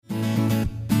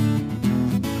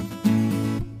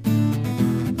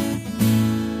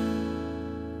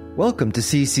Welcome to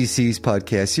CCC's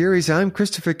podcast series. I'm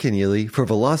Christopher Keneally for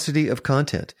Velocity of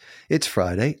Content. It's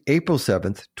Friday, April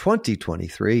 7th,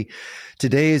 2023.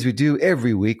 Today, as we do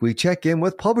every week, we check in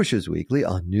with Publishers Weekly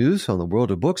on news from the world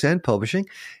of books and publishing.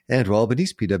 Andrew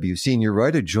Albanese, PW senior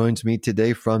writer, joins me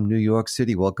today from New York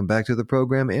City. Welcome back to the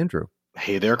program, Andrew.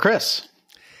 Hey there, Chris.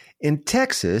 In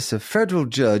Texas, a federal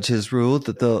judge has ruled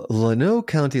that the Llano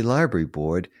County Library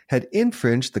Board had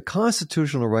infringed the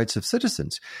constitutional rights of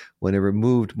citizens when it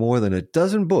removed more than a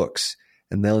dozen books,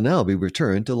 and they'll now be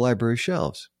returned to library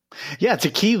shelves. Yeah, it's a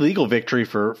key legal victory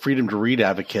for freedom to read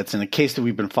advocates in a case that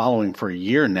we've been following for a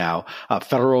year now.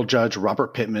 Federal Judge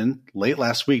Robert Pittman late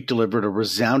last week delivered a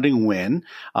resounding win.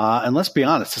 And let's be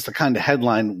honest, it's the kind of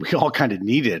headline we all kind of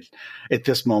needed at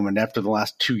this moment after the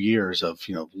last 2 years of,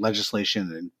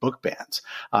 legislation and book bans.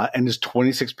 And his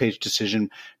 26-page decision,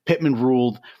 Pittman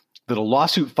ruled that a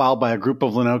lawsuit filed by a group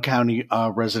of Llano County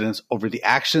residents over the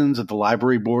actions of the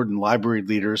library board and library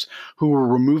leaders who were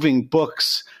removing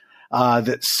books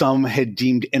that some had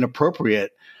deemed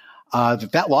inappropriate,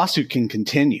 that lawsuit can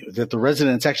continue, that the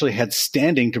residents actually had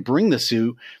standing to bring the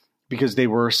suit because they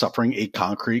were suffering a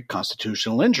concrete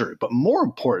constitutional injury. But more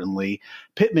importantly,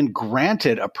 Pittman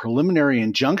granted a preliminary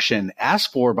injunction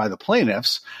asked for by the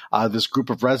plaintiffs, this group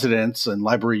of residents and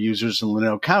library users in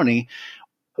Llano County,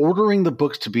 ordering the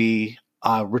books to be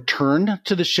returned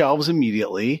to the shelves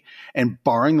immediately and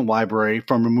barring the library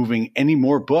from removing any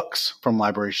more books from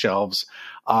library shelves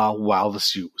while the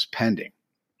suit was pending.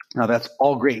 Now, that's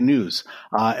all great news,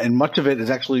 and much of it is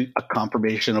actually a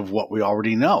confirmation of what we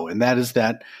already know, and that is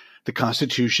that the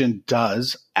Constitution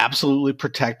does absolutely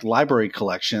protect library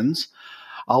collections,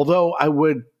 although I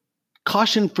would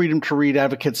caution freedom to read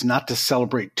advocates not to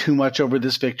celebrate too much over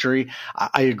this victory.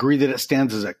 I agree that it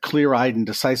stands as a clear-eyed and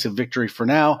decisive victory for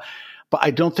now, but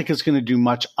I don't think it's going to do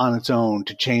much on its own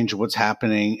to change what's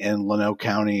happening in Llano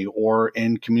County or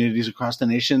in communities across the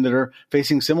nation that are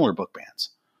facing similar book bans.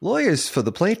 Lawyers for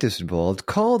the plaintiffs involved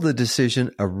call the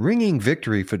decision a ringing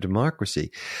victory for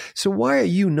democracy. So why are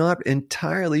you not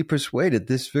entirely persuaded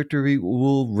this victory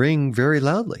will ring very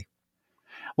loudly?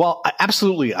 Well,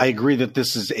 absolutely. I agree that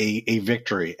this is a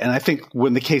victory. And I think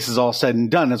when the case is all said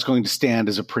and done, it's going to stand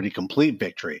as a pretty complete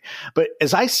victory. But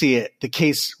as I see it, the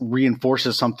case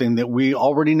reinforces something that we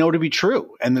already know to be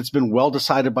true and that's been well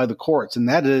decided by the courts. And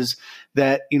that is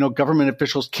that, government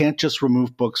officials can't just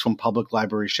remove books from public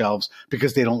library shelves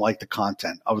because they don't like the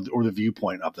content or the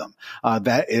viewpoint of them.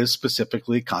 That is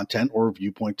specifically content or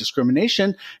viewpoint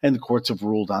discrimination. And the courts have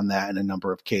ruled on that in a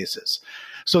number of cases.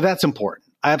 So that's important.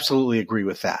 I absolutely agree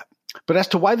with that. But as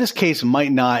to why this case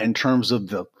might not, in terms of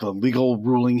the legal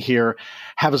ruling here,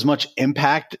 have as much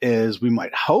impact as we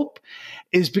might hope,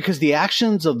 is because the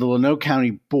actions of the Llano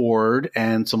County Board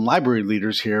and some library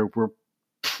leaders here were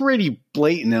pretty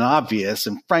blatant and obvious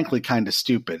and frankly kind of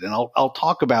stupid. And I'll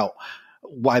talk about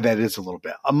why that is a little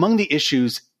bit. Among the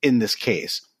issues in this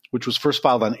case, which was first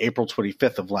filed on April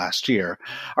 25th of last year,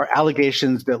 are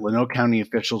allegations that Llano County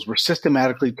officials were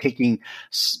systematically taking,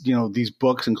 these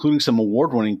books, including some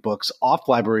award-winning books, off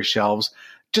library shelves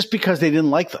just because they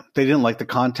didn't like them. They didn't like the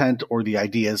content or the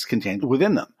ideas contained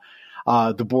within them.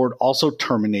 The board also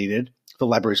terminated the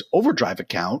library's overdrive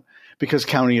account because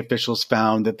county officials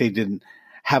found that they didn't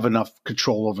have enough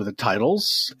control over the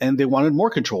titles and they wanted more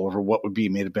control over what would be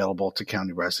made available to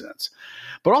county residents.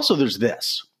 But also there's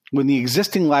this. When the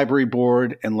existing library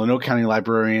board and Llano County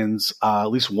librarians, at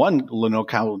least one Llano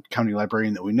County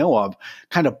librarian that we know of,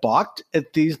 kind of balked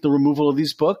at the removal of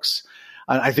these books,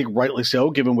 I think rightly so,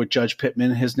 given what Judge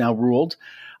Pittman has now ruled.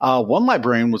 One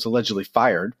librarian was allegedly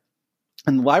fired,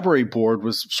 and the library board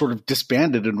was sort of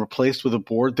disbanded and replaced with a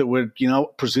board that would,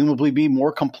 presumably be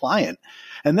more compliant.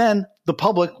 And then the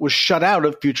public was shut out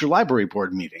of future library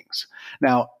board meetings.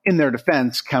 Now, in their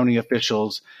defense, county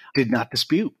officials did not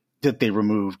dispute that they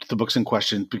removed the books in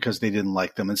question because they didn't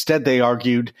like them. Instead, they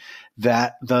argued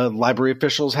that the library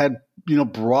officials had,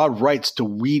 broad rights to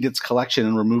weed its collection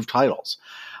and remove titles.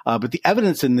 But the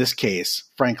evidence in this case,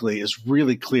 frankly, is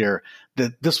really clear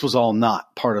that this was all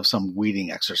not part of some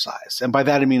weeding exercise. And by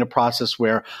that, I mean a process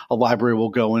where a library will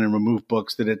go in and remove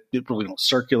books that it really don't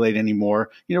circulate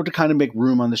anymore, to kind of make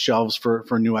room on the shelves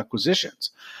for new acquisitions.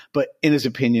 But in his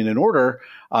opinion and order,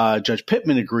 Judge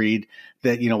Pittman agreed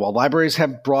that, while libraries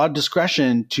have broad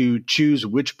discretion to choose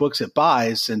which books it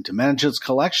buys and to manage its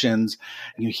collections,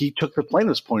 he took the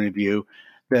plaintiff's point of view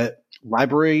that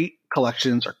library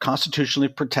collections are constitutionally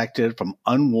protected from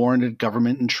unwarranted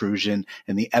government intrusion,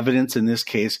 and the evidence in this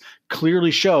case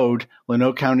clearly showed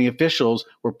Llano County officials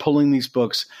were pulling these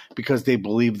books because they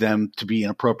believed them to be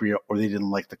inappropriate or they didn't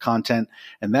like the content,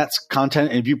 and that's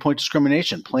content and viewpoint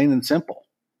discrimination, plain and simple.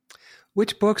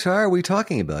 Which books are we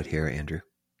talking about here, Andrew?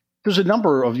 There's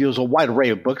a wide array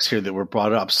of books here that were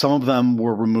brought up. Some of them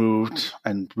were removed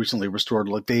and recently restored.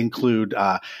 Like they include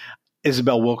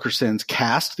Isabel Wilkerson's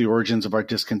Caste, The Origins of Our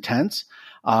Discontents.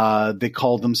 They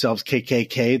called themselves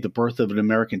KKK, The Birth of an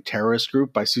American Terrorist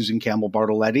Group by Susan Campbell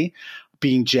Bartoletti.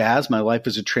 Being Jazz, My Life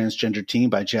as a Transgender Teen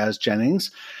by Jazz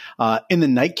Jennings. In the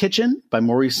Night Kitchen by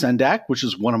Maurice Sendak, which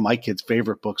is one of my kids'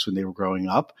 favorite books when they were growing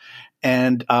up.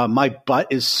 And My Butt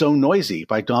is So Noisy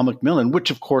by Don McMillan, which,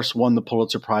 of course, won the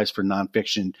Pulitzer Prize for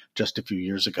nonfiction just a few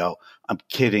years ago. I'm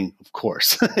kidding, of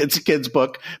course. It's a kid's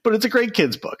book, but it's a great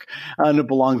kid's book, and it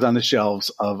belongs on the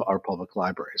shelves of our public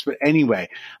libraries. But anyway,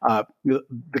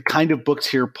 the kind of books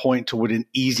here point to what an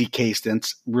easy case then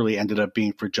really ended up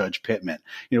being for Judge Pittman.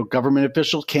 Government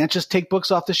officials can't just take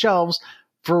books off the shelves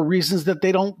for reasons that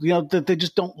they don't, that they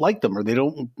just don't like them, or they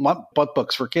don't want butt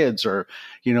books for kids, or,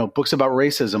 books about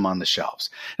racism on the shelves.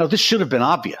 Now, this should have been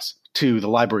obvious to the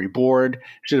library board,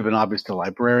 should have been obvious to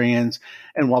librarians.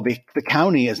 And while the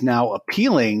county is now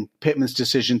appealing Pittman's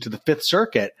decision to the Fifth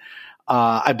Circuit,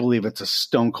 I believe it's a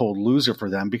stone cold loser for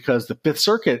them, because the Fifth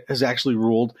Circuit has actually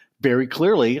ruled very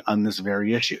clearly on this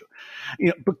very issue.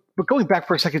 But going back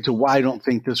for a second to why I don't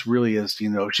think this really is,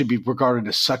 should be regarded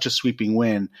as such a sweeping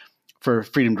win for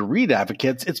freedom to read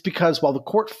advocates, it's because while the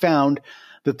court found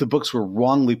that the books were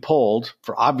wrongly pulled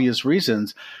for obvious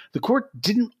reasons, the court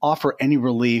didn't offer any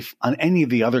relief on any of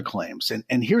the other claims.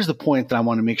 And here's the point that I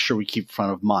want to make sure we keep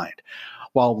front of mind.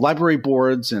 While library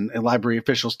boards and library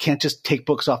officials can't just take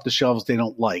books off the shelves they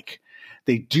don't like,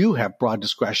 they do have broad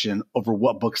discretion over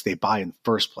what books they buy in the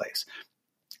first place.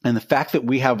 And the fact that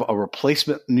we have a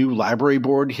replacement new library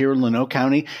board here in Lanoe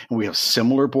County, and we have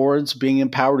similar boards being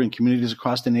empowered in communities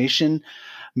across the nation,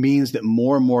 means that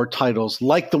more and more titles,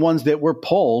 like the ones that were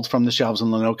pulled from the shelves in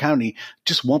Lanoe County,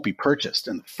 just won't be purchased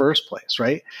in the first place,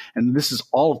 right? And this is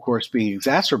all, of course, being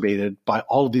exacerbated by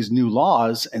all of these new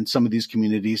laws in some of these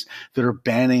communities that are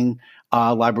banning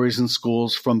libraries and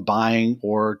schools from buying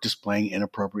or displaying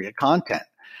inappropriate content.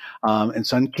 In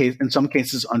some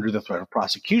cases, under the threat of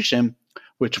prosecution,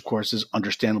 which, of course, is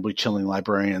understandably chilling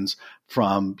librarians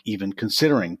from even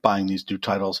considering buying these new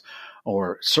titles,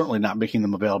 or certainly not making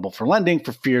them available for lending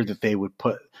for fear that they would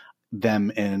put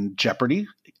them in jeopardy,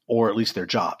 or at least their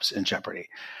jobs in jeopardy.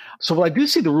 So while I do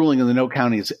see the ruling in Lanoe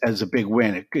County as a big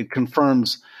win, it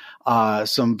confirms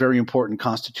some very important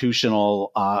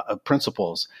constitutional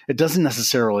principles. It doesn't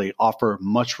necessarily offer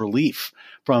much relief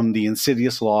from the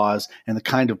insidious laws and the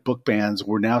kind of book bans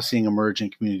we're now seeing emerge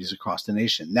in communities across the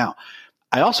nation. Now,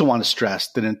 I also want to stress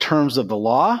that in terms of the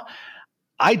law,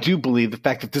 I do believe the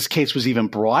fact that this case was even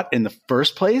brought in the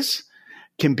first place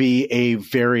can be a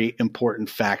very important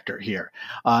factor here.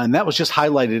 And that was just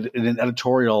highlighted in an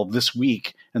editorial this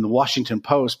week in the Washington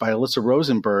Post by Alyssa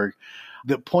Rosenberg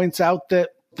that points out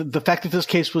that the fact that this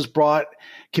case was brought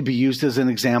can be used as an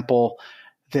example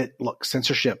that, look,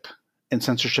 censorship and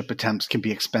censorship attempts can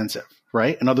be expensive,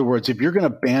 right? In other words, if you're going to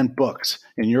ban books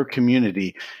in your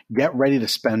community, get ready to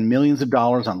spend millions of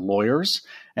dollars on lawyers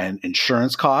and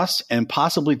insurance costs and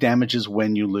possibly damages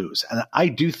when you lose. And I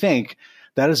do think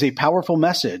that is a powerful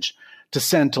message to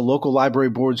send to local library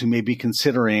boards who may be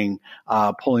considering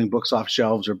pulling books off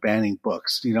shelves or banning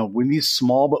books. When these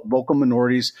small but vocal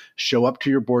minorities show up to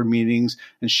your board meetings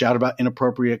and shout about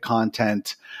inappropriate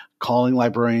content, calling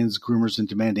librarians groomers and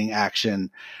demanding action,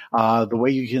 the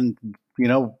way you can,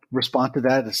 respond to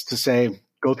that is to say,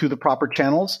 go through the proper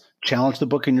channels, challenge the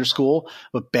book in your school,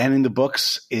 but banning the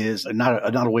books is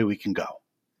not a way we can go.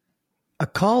 A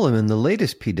column in the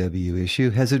latest PW issue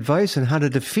has advice on how to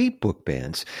defeat book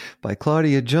bans by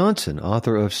Claudia Johnson,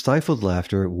 author of Stifled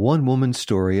Laughter, One Woman's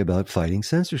Story About Fighting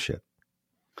Censorship.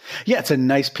 Yeah, it's a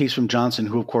nice piece from Johnson,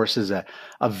 who, of course, is a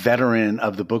veteran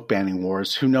of the book banning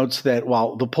wars, who notes that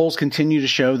while the polls continue to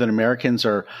show that Americans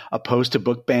are opposed to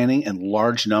book banning in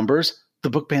large numbers,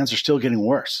 the book bans are still getting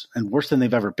worse, and worse than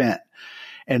they've ever been.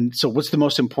 And so what's the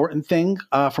most important thing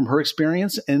from her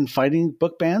experience in fighting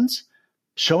book bans?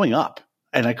 Showing up.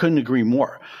 And I couldn't agree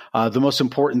more. The most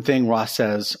important thing, Ross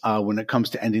says, when it comes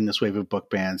to ending this wave of book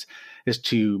bans is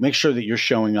to make sure that you're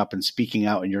showing up and speaking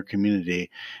out in your community.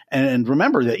 And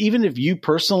remember that even if you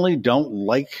personally don't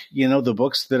like, the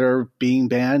books that are being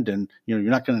banned, and, you're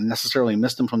not going to necessarily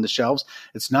miss them from the shelves,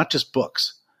 it's not just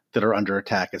books that are under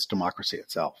attack, it's democracy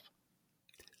itself.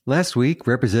 Last week,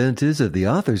 representatives of the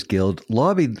Authors Guild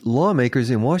lobbied lawmakers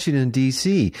in Washington,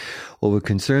 D.C. over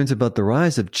concerns about the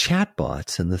rise of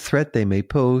chatbots and the threat they may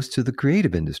pose to the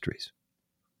creative industries.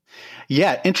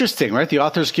 Yeah, interesting, right? The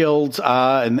Authors Guild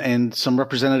and some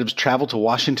representatives traveled to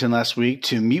Washington last week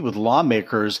to meet with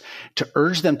lawmakers to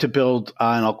urge them to build,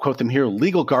 and I'll quote them here,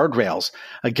 legal guardrails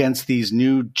against these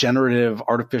new generative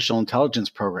artificial intelligence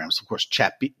programs. Of course,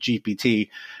 ChatGPT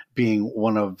being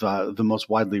one of the most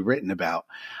widely written about.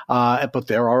 But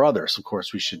there are others, of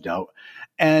course, we should note.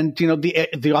 And,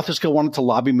 the Authors Guild wanted to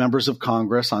lobby members of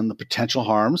Congress on the potential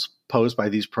harms posed by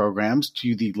these programs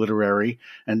to the literary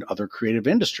and other creative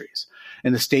industries.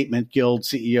 In a statement, Guild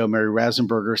CEO Mary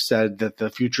Rasenberger said that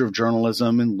the future of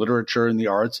journalism and literature and the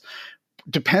arts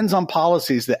depends on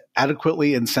policies that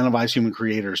adequately incentivize human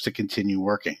creators to continue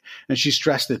working. And she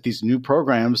stressed that these new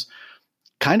programs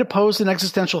kind of posed an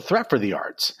existential threat for the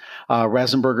arts.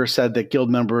 Rasenberger said that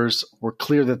Guild members were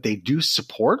clear that they do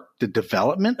support the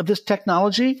development of this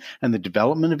technology and the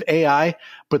development of AI,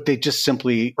 but they just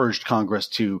simply urged Congress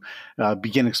to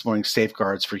begin exploring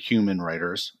safeguards for human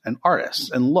writers and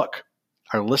artists. And look,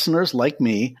 our listeners like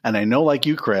me, and I know like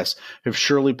you, Chris, have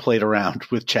surely played around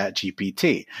with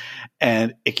ChatGPT.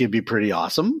 And it can be pretty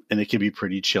awesome and it can be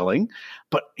pretty chilling.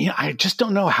 But I just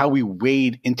don't know how we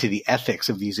wade into the ethics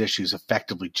of these issues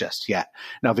effectively just yet.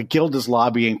 Now, the Guild is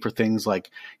lobbying for things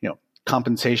like,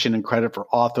 compensation and credit for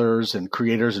authors and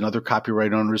creators and other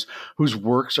copyright owners whose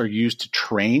works are used to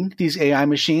train these AI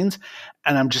machines.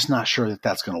 And I'm just not sure that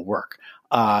that's going to work.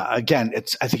 Again,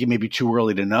 I think it may be too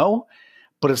early to know.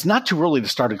 But it's not too early to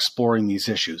start exploring these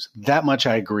issues. That much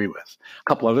I agree with. A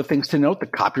couple other things to note. The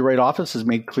Copyright Office has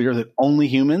made clear that only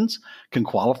humans can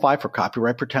qualify for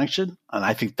copyright protection. And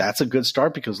I think that's a good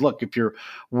start because, look, if you're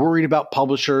worried about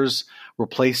publishers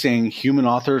replacing human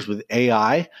authors with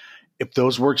AI, if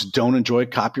those works don't enjoy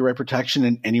copyright protection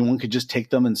and anyone could just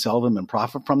take them and sell them and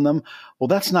profit from them, well,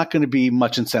 that's not going to be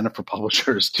much incentive for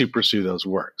publishers to pursue those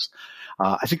works.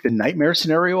 I think the nightmare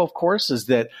scenario, of course, is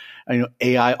that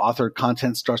AI authored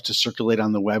content starts to circulate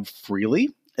on the web freely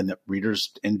and that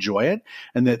readers enjoy it,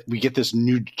 and that we get this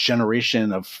new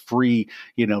generation of free,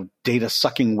 data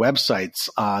sucking websites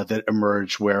that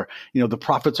emerge where, the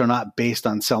profits are not based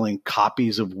on selling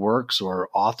copies of works or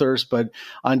authors, but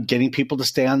on getting people to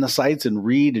stay on the sites and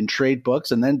read and trade books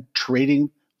and then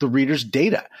trading the reader's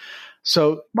data.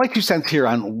 So my 2 cents here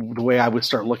on the way I would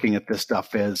start looking at this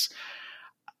stuff is,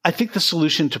 I think the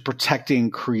solution to protecting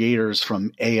creators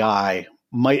from AI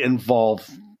might involve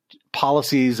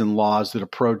policies and laws that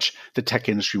approach the tech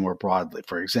industry more broadly.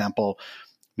 For example,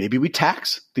 maybe we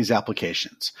tax these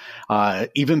applications.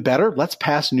 Even better, let's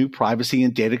pass new privacy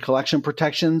and data collection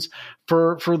protections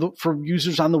for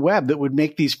users on the web that would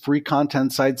make these free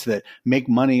content sites that make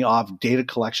money off data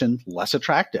collection less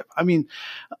attractive. I mean,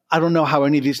 I don't know how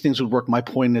any of these things would work. My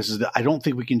point is that I don't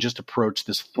think we can just approach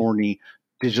this thorny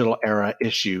digital era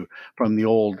issue from the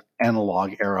old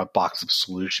analog era box of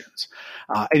solutions.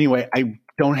 Anyway, I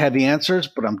don't have the answers,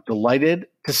 but I'm delighted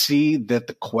to see that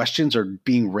the questions are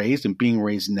being raised and being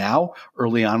raised now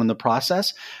early on in the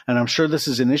process. And I'm sure this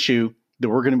is an issue that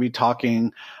we're going to be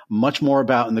talking much more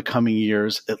about in the coming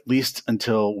years, at least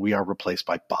until we are replaced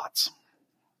by bots.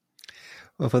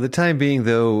 Well, for the time being,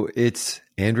 though, it's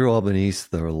Andrew Albanese,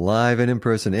 the live and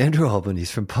in-person Andrew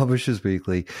Albanese from Publishers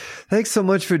Weekly. Thanks so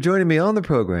much for joining me on the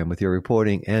program with your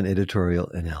reporting and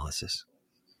editorial analysis.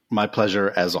 My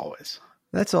pleasure, as always.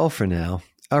 That's all for now.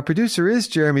 Our producer is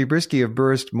Jeremy Brisky of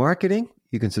Burst Marketing.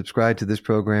 You can subscribe to this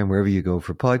program wherever you go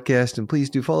for podcasts, and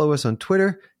please do follow us on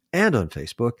Twitter and on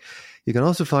Facebook. You can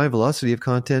also find Velocity of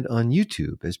Content on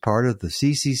YouTube as part of the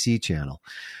CCC channel.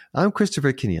 I'm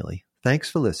Christopher Kenneally. Thanks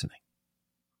for listening.